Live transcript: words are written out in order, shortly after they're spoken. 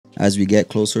As we get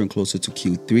closer and closer to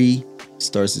Q3,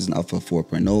 Star Citizen Alpha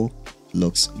 4.0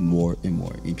 looks more and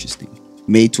more interesting.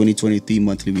 May 2023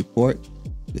 monthly report.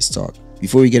 Let's talk.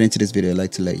 Before we get into this video, I'd like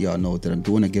to let y'all know that I'm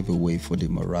doing a giveaway for the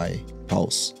Mirai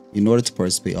Pulse. In order to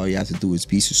participate, all you have to do is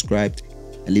be subscribed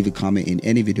and leave a comment in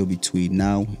any video between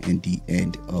now and the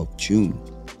end of June.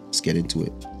 Let's get into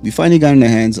it. We finally got in our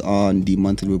hands on the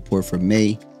monthly report for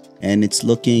May, and it's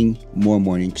looking more and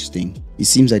more interesting. It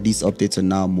seems like these updates are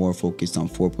now more focused on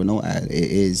 4.0, as it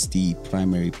is the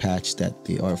primary patch that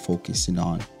they are focusing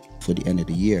on for the end of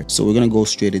the year. So we're gonna go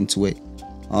straight into it.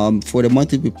 For the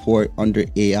monthly report under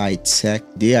AI tech,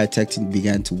 the AI tech team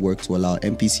began to work to allow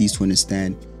NPCs to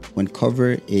understand when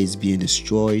cover is being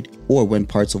destroyed or when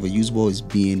parts of a usable is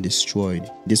being destroyed.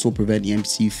 This will prevent the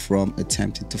NPC from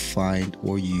attempting to find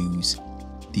or use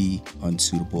the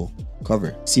unsuitable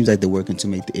cover. Seems like they're working to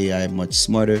make the AI much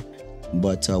smarter,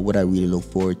 but what I really look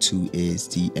forward to is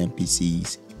the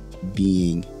NPCs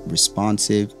being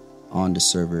responsive on the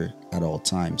server at all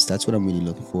times. That's what I'm really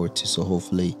looking forward to. So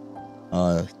hopefully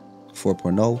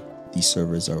 4.0, these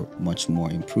servers are much more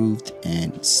improved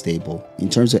and stable. In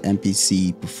terms of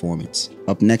NPC performance,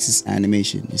 up next is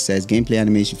animation. It says gameplay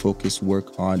animation focus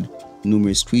work on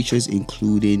numerous creatures,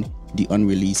 including the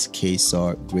unreleased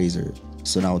Corsair Grazer.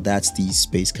 So now that's the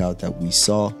space cow that we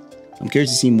saw. I'm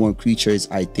curious to see more creatures.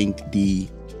 I think the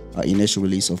initial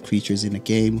release of creatures in the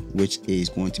game, which is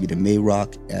going to be the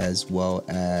Mayrock, as well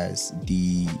as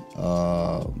the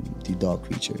dog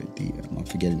creature. I'm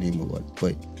forgetting the name of it,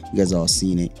 but you guys all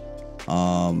seen it.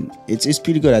 It's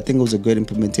pretty good. I think it was a good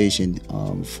implementation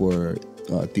for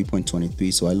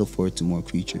 3.23, so I look forward to more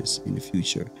creatures in the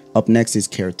future. Up next is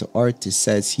character art. It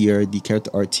says here the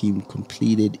character art team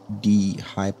completed the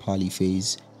high poly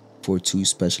phase for 2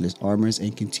 specialist armors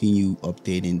and continue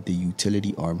updating the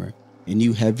utility armor. A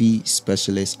new heavy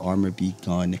specialist armor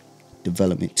begun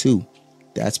development too.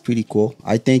 That's pretty cool.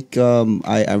 I think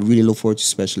I really look forward to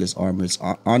specialist armors.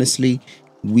 Honestly,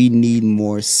 we need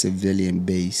more civilian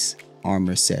based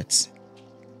armor sets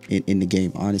in the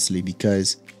game, honestly,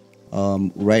 because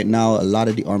right now a lot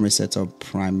of the armor sets are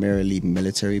primarily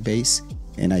military based,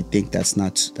 and I think that's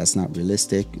not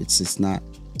realistic. It's not.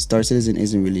 Star Citizen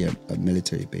isn't really a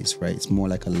military base, right? It's more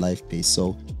like a life base.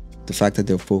 So the fact that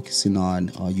they're focusing on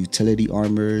utility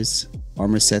armor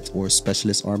sets or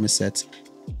specialist armor sets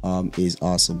is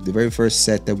awesome. The very first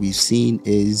set that we've seen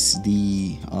is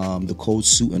the cold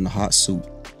suit and the hot suit,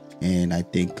 and I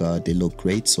think they look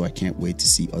great. So I can't wait to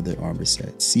see other armor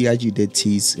sets. CIG did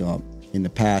tease in the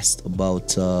past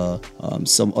about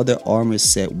some other armor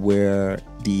set where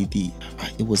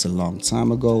it was a long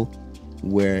time ago,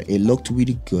 where it looked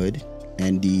really good,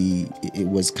 and it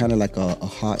was kind of like a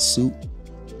hot suit,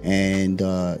 and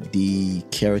the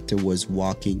character was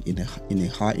walking in a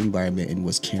hot environment and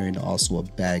was carrying also a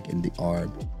bag in the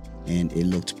arm, and it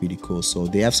looked pretty cool. So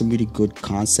they have some really good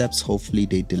concepts. Hopefully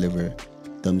they deliver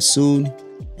them soon,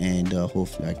 and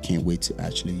hopefully I can't wait to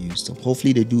actually use them.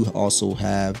 Hopefully they do also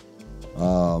have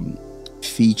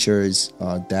features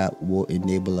that will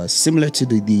enable us, similar to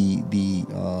the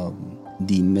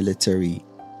military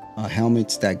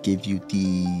helmets that give you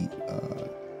the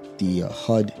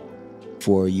HUD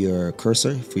for your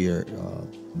cursor, for your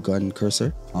gun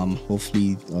cursor.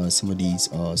 Hopefully some of these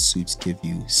suits give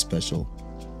you special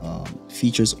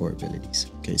features or abilities.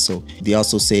 Okay, so they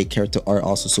also say character art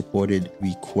also supported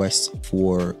requests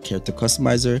for character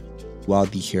customizer, while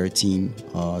the hair team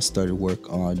started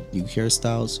work on new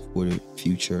hairstyles for the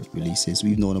future releases.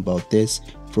 We've known about this.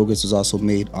 Progress was also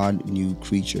made on new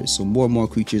creatures, so more and more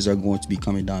creatures are going to be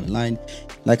coming down the line.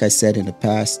 Like I said in the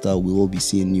past, we will be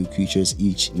seeing new creatures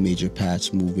each major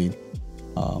patch moving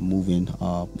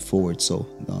forward, so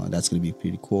that's going to be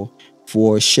pretty cool.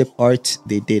 For ship art,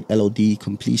 they did LOD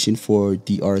completion for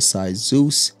the RSI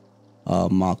Zeus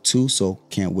Mach 2, so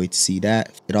can't wait to see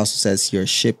that. It also says here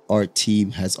ship art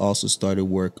team has also started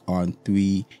work on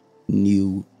 3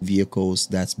 new vehicles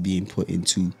that's being put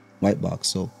into white box,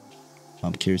 so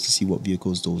I'm curious to see what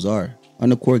vehicles those are. On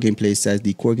the core gameplay, it says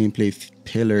the core gameplay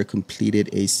pillar completed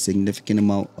a significant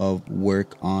amount of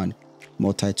work on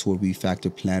multi-tool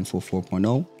refactor plan for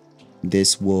 4.0.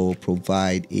 This will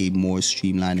provide a more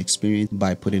streamlined experience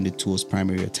by putting the tool's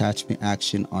primary attachment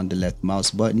action on the left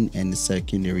mouse button and the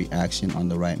secondary action on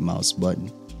the right mouse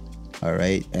button. All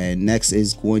right, and next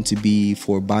is going to be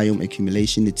for biome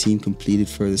accumulation. The team completed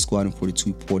further Squadron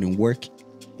 42 porting work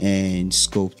and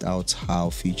scoped out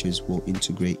how features will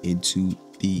integrate into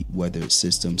the weather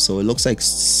system. So it looks like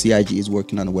CIG is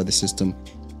working on a weather system,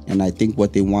 and I think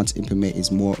what they want to implement is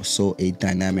more so a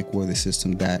dynamic weather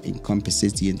system that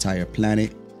encompasses the entire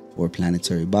planet or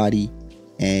planetary body,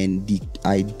 And the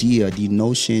idea, the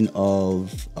notion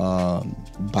of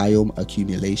biome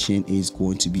accumulation is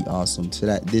going to be awesome. So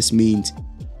that this means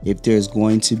if there's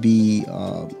going to be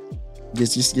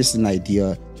just an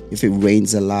idea, if it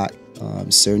rains a lot,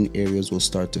 certain areas will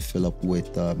start to fill up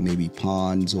with maybe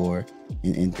ponds or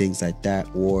and things like that.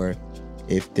 Or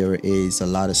if there is a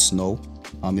lot of snow,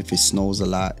 if it snows a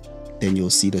lot, then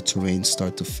you'll see the terrain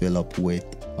start to fill up with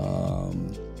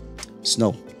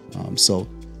snow. So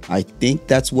I think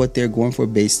that's what they're going for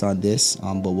based on this,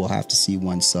 but we'll have to see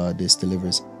once this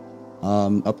delivers.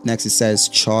 Up next, it says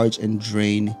charge and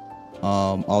drain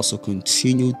also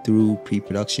continue through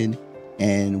pre-production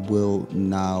and will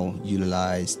now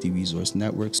utilize the resource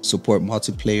networks, support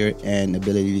multiplayer and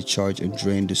ability to charge and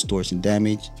drain distortion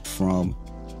damage from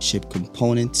chip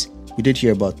components. We did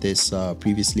hear about this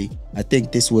previously. I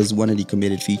think this was one of the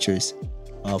committed features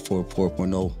for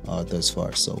 4.0 thus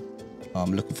far, so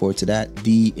I'm looking forward to that.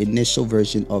 The initial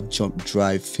version of jump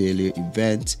drive failure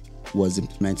event was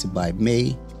implemented by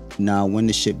May. Now, when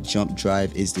the ship jump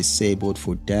drive is disabled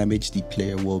for damage, the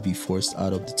player will be forced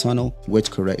out of the tunnel,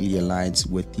 which correctly aligns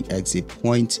with the exit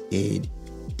point in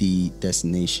the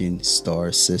destination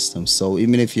star system. So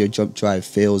even if your jump drive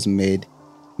fails mid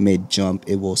jump,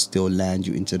 it will still land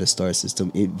you into the star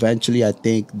system. Eventually, I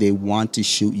think they want to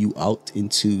shoot you out in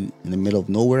the middle of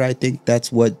nowhere. I think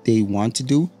that's what they want to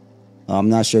do. I'm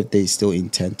not sure if they still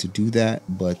intend to do that,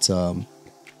 but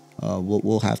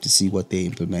we'll have to see what they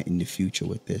implement in the future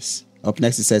with this. Up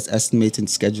next, it says estimating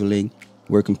scheduling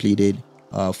were completed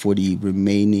for the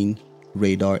remaining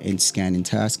radar and scanning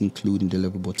tasks, including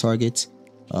deliverable targets.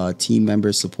 Team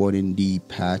members supporting the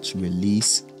patch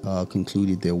release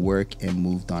concluded their work and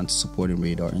moved on to supporting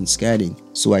radar and scanning.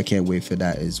 So I can't wait for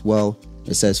that as well.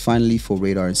 It says finally for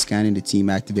radar and scanning, the team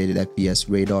activated FPS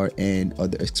radar and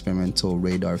other experimental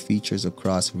radar features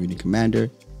across Arena Commander.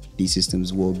 These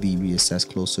systems will be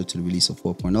reassessed closer to the release of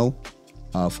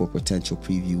 4.0 for potential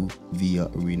preview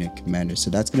via Arena Commander. So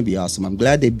that's going to be awesome. I'm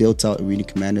glad they built out Arena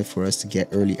Commander for us to get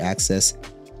early access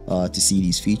to see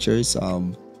these features.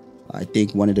 I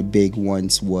think one of the big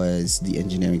ones was the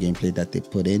engineering gameplay that they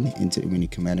put into Arena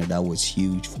Commander. That was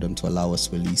huge for them to allow us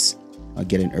to release,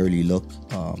 get an early look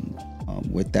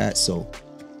with that. So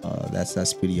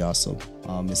that's pretty awesome.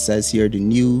 It says here the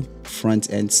new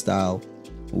front end style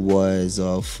was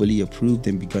fully approved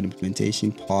and begun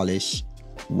implementation. Polish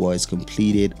was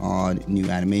completed on new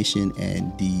animation,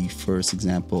 and the first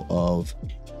example of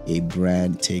a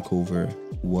brand takeover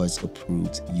was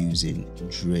approved using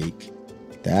Drake.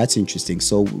 That's interesting.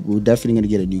 So we're definitely going to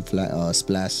get a new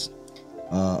splash,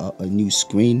 a new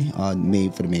screen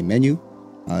made for the main menu.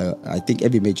 I think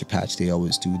every major patch they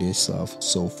always do this. So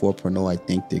 4.0, I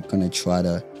think they're going to try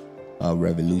to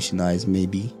revolutionize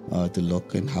maybe the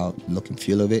look and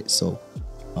feel of it. So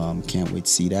can't wait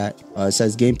to see that. It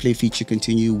says gameplay feature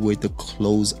continue with the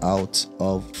closeout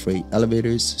of freight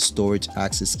elevators, storage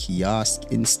access kiosk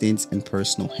instance, and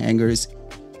personal hangars,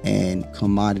 and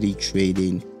commodity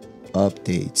trading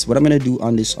updates. What I'm going to do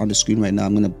on the screen right now,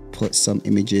 I'm going to put some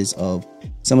images of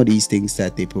some of these things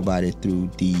that they provided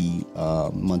through the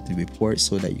monthly report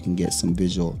so that you can get some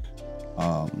visual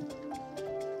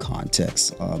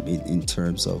context in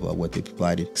terms of what they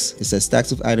provided. It says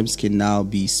stacks of items can now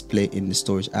be split in the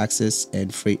storage access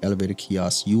and freight elevator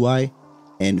kiosk UI,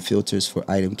 and filters for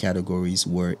item categories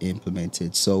were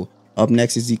implemented. So up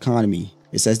next is the economy.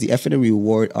 It says the effort and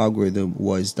reward algorithm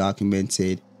was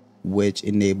documented, which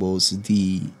enables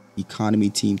the economy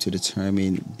team to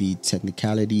determine the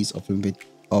technicalities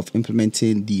of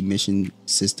implementing the mission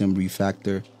system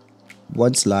refactor.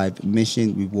 Once live,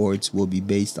 mission rewards will be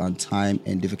based on time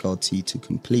and difficulty to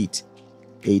complete.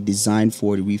 A design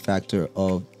for the refactor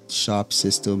of shop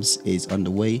systems is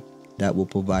underway that will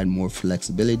provide more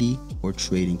flexibility for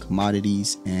trading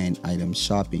commodities and item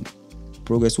shopping.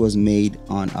 Progress was made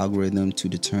on algorithm to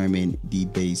determine the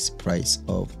base price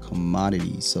of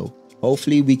commodities. So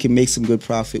hopefully we can make some good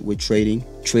profit with trading.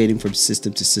 Trading from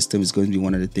system to system is going to be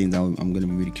one of the things I'm going to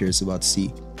be really curious about to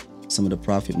see. Some of the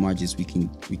profit margins we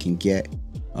can get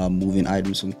moving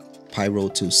items from Pyro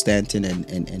to Stanton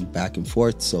and back and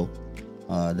forth. So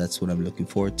that's what I'm looking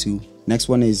forward to. Next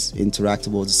one is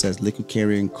interactables. It says liquid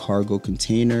carrying cargo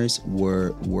containers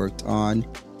were worked on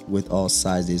with all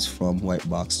sizes from white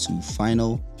box to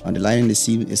final. Underlining the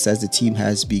scene, it says the team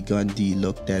has begun the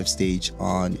look dev stage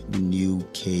on the new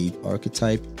cave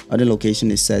archetype. Under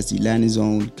location, it says the landing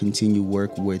zone continue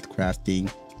work with crafting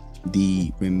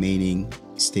the remaining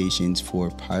stations for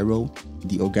Pyro.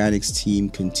 The organics team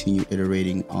continue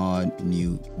iterating on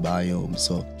new biomes.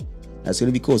 So that's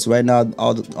gonna be cool. So right now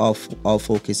all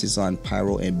focus is on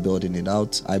Pyro and building it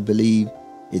out. I believe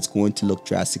it's going to look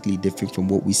drastically different from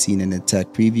what we've seen in the tech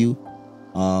preview.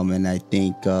 And I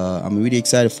think I'm really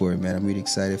excited for it, man. I'm really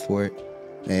excited for it.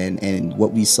 And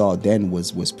what we saw then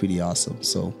was pretty awesome.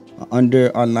 So under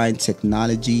online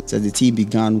technology, says the team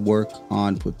began work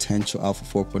on potential Alpha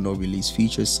 4.0 release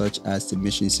features such as the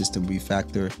mission system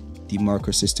refactor, the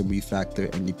marker system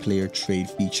refactor, and the player trade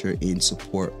feature in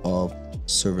support of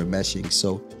server meshing.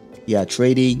 So yeah,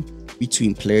 trading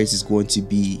between players is going to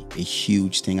be a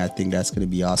huge thing. I think that's going to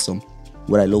be awesome.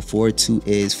 What I look forward to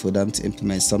is for them to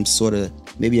implement some sort of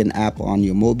maybe an app on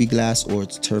your mobiGlas or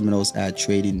terminals at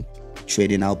trading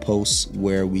outposts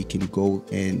where we can go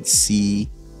and see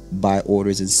buy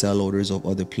orders and sell orders of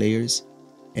other players.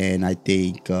 And I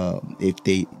think if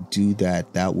they do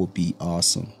that, that would be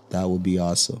awesome. That would be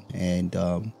awesome. And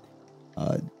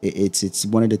it's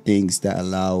one of the things that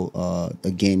allow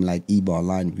a game like EVE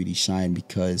Online really shine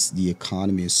because the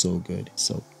economy is so good.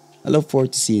 So I look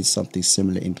forward to seeing something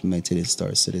similar implemented in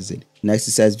Star Citizen. Next,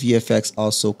 it says VFX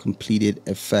also completed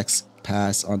effects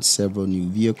pass on several new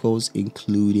vehicles,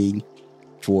 including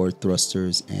for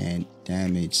thrusters and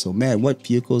damage. So man, what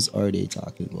vehicles are they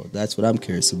talking about? That's what I'm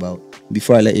curious about.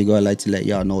 Before I let you go, I'd like to let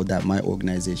y'all know that my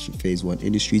organization, Phase 1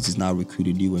 Industries, is now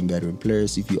recruiting new and veteran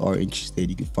players. If you are interested,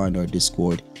 you can find our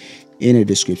Discord in the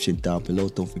description down below.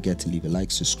 Don't forget to leave a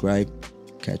like, subscribe.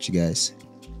 Catch you guys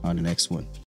on the next one.